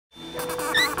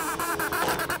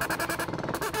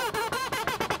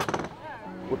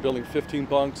building 15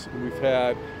 bunks, and we've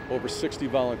had over 60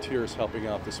 volunteers helping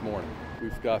out this morning.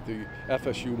 We've got the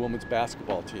FSU women's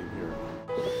basketball team here.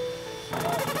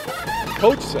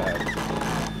 Coach said,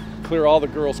 clear all the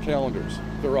girls' calendars.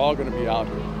 They're all going to be out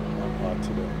here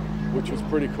today, which was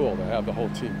pretty cool to have the whole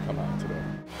team come out today.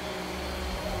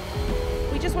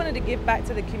 We just wanted to give back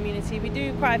to the community. We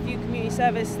do quite a few community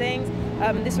service things.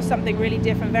 This was something really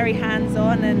different, very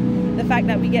hands-on, and the fact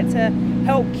that we get to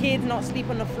help kids not sleep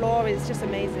on the floor is just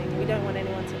amazing. We don't want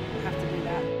anyone to have to do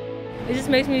that. It just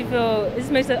makes me feel, it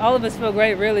just makes all of us feel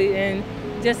great, really, and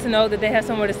just to know that they have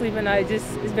somewhere to sleep at night just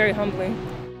is very humbling.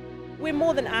 We're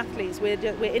more than athletes, we're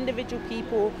individual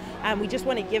people, and we just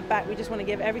want to give back. We just want to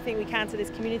give everything we can to this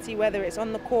community, whether it's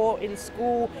on the court, in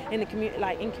school, in the community,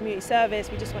 like in community service.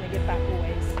 We just want to give back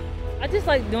always. I just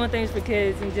like doing things for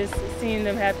kids and just seeing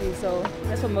them happy, so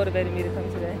that's what motivated me to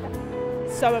come today.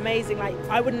 So amazing. Like,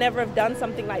 I would never have done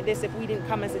something like this if we didn't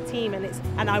come as a team,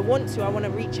 and I want to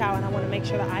reach out, and I want to make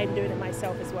sure that I'm doing it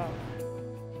myself as well.